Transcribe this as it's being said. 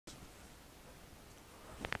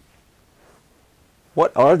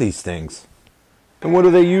What are these things? And what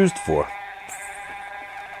are they used for?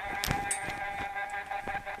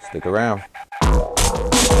 Stick around.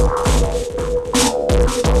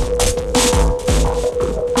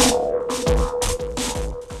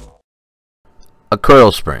 A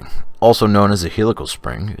coil spring, also known as a helical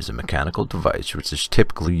spring, is a mechanical device which is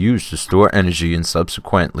typically used to store energy and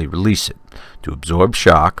subsequently release it, to absorb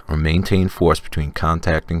shock or maintain force between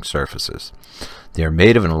contacting surfaces. They are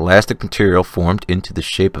made of an elastic material formed into the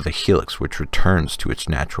shape of a helix which returns to its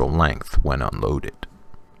natural length when unloaded.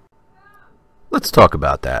 Let's talk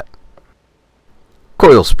about that.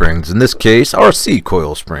 Coil springs, in this case, RC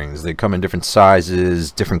coil springs. They come in different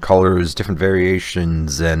sizes, different colors, different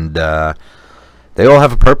variations, and they all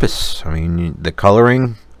have a purpose. I mean, the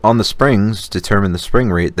coloring on the springs determine the spring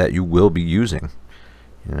rate that you will be using.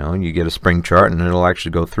 You know, you get a spring chart and it'll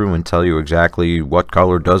actually go through and tell you exactly what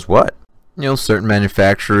color does what. You know, certain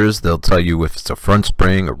manufacturers, they'll tell you if it's a front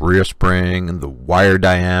spring, a rear spring, the wire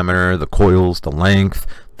diameter, the coils, the length,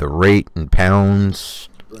 the rate in pounds,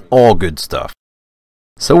 all good stuff.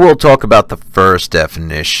 So we'll talk about the first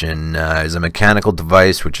definition is a mechanical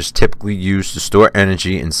device which is typically used to store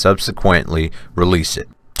energy and subsequently release it,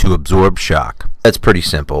 to absorb shock. That's pretty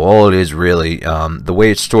simple. All it is really, the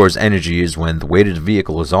way it stores energy is when the weight of the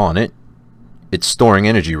vehicle is on it, it's storing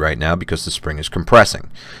energy right now because the spring is compressing.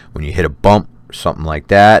 When you hit a bump or something like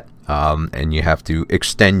that, and you have to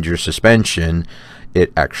extend your suspension,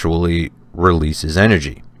 it actually releases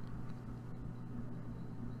energy.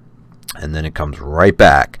 And then it comes right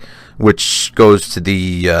back, which goes to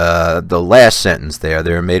the last sentence there.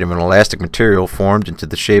 They're made of an elastic material formed into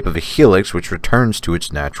the shape of a helix which returns to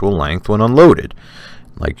its natural length when unloaded,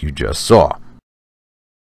 like you just saw.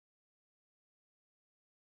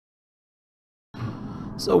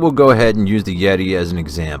 So we'll go ahead and use the Yeti as an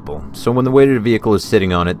example. So when the weight of the vehicle is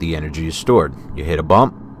sitting on it, the energy is stored. You hit a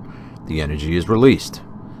bump, the energy is released.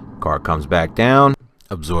 Car comes back down,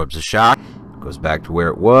 absorbs the shock, goes back to where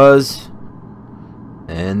it was,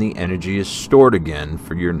 and the energy is stored again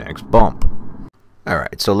for your next bump.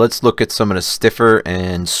 Alright, so let's look at some of the stiffer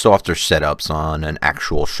and softer setups on an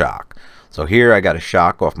actual shock. So here I got a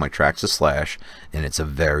shock off my Traxxas Slash, and it's a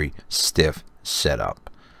very stiff setup.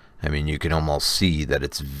 I mean, you can almost see that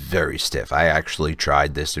it's very stiff. I actually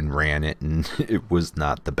tried this and ran it, and it was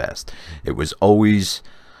not the best. It was always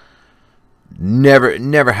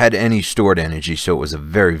never had any stored energy, so it was a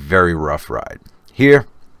very rough ride. Here,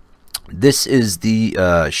 this is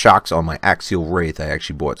the shocks on my Axial Wraith. I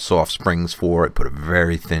actually bought soft springs for it, put a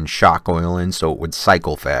very thin shock oil in so it would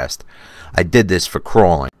cycle fast. I did this for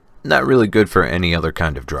crawling. Not really good for any other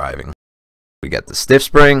kind of driving. We got the stiff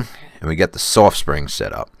spring and we got the soft spring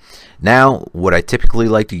set up. Now, what I typically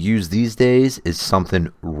like to use these days is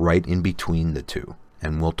something right in between the two,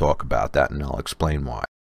 and we'll talk about that and I'll explain why.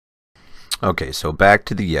 Okay, so back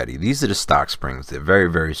to the Yeti. These are the stock springs. They're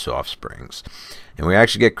very soft springs. And we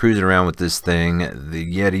actually get cruising around with this thing.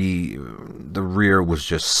 The Yeti, the rear was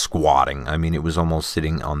just squatting. I mean, it was almost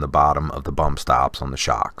sitting on the bottom of the bump stops on the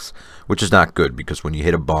shocks, which is not good because when you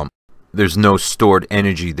hit a bump, there's no stored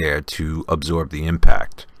energy there to absorb the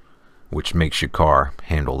impact, which makes your car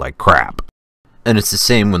handle like crap. And it's the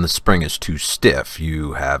same when the spring is too stiff.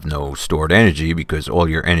 You have no stored energy because all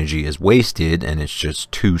your energy is wasted and it's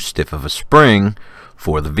just too stiff of a spring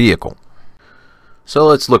for the vehicle. So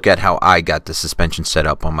let's look at how I got the suspension set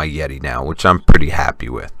up on my Yeti now, which I'm pretty happy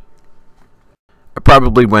with. I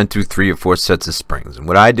probably went through 3 or 4 sets of springs, and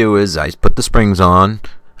what I do is I put the springs on,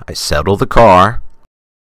 I settle the car,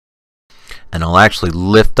 and I'll actually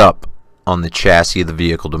lift up on the chassis of the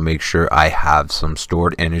vehicle to make sure I have some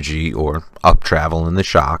stored energy or up travel in the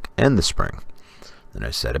shock and the spring. Then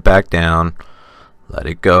I set it back down, let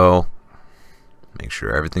it go, make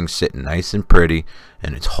sure everything's sitting nice and pretty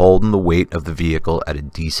and it's holding the weight of the vehicle at a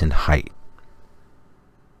decent height.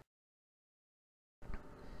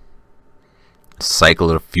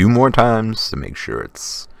 Cycle it a few more times to make sure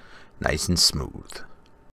it's nice and smooth.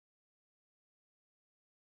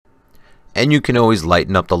 And you can always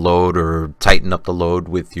lighten up the load or tighten up the load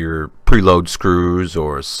with your preload screws,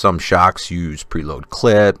 or some shocks use preload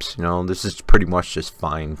clips. You know, this is pretty much just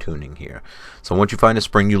fine tuning here. So once you find a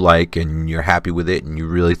spring you like and you're happy with it and you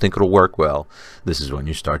really think it'll work well, this is when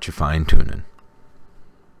you start your fine tuning.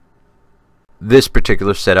 This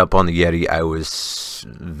particular setup on the Yeti I was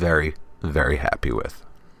very happy with.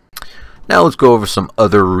 Now let's go over some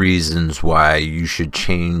other reasons why you should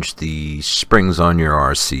change the springs on your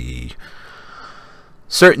RC.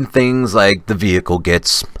 Certain things like the vehicle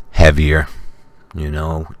gets heavier, You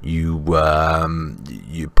know, you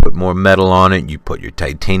put more metal on it, you put your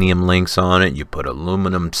titanium links on it, you put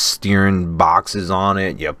aluminum steering boxes on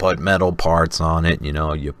it, you put metal parts on it, you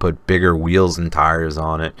know, you put bigger wheels and tires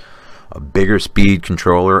on it, a bigger speed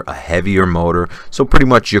controller, a heavier motor. So pretty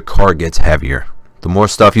much your car gets heavier. The more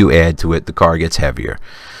stuff you add to it, the car gets heavier.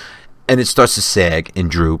 And it starts to sag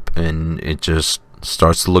and droop, and it just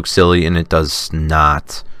starts to look silly, and it does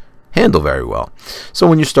not handle very well. So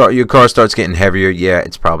when your car starts getting heavier, yeah,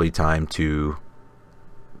 it's probably time to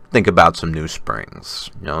think about some new springs,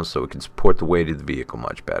 you know, so it can support the weight of the vehicle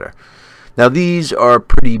much better. Now these are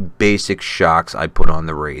pretty basic shocks I put on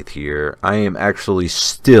the Wraith here. I am actually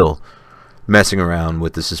still messing around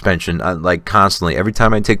with the suspension, like constantly. Every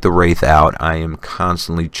time I take the Wraith out, I am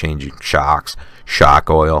constantly changing shocks, shock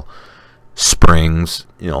oil, springs,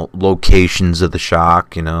 you know, locations of the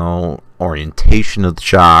shock, you know, orientation of the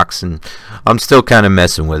shocks, and I'm still kind of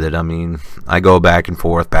messing with it. I mean, I go back and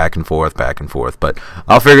forth, back and forth, back and forth, but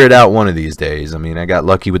I'll figure it out one of these days. I mean, I got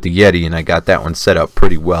lucky with the Yeti, and I got that one set up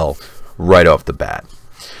pretty well right off the bat.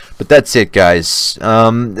 But that's it, guys.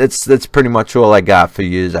 That's pretty much all I got for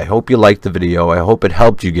you. I hope you liked the video. I hope it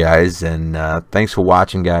helped you guys, and thanks for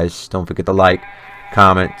watching, guys. Don't forget to like,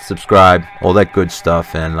 comment, subscribe, all that good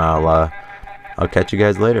stuff, and I'll catch you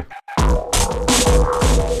guys later.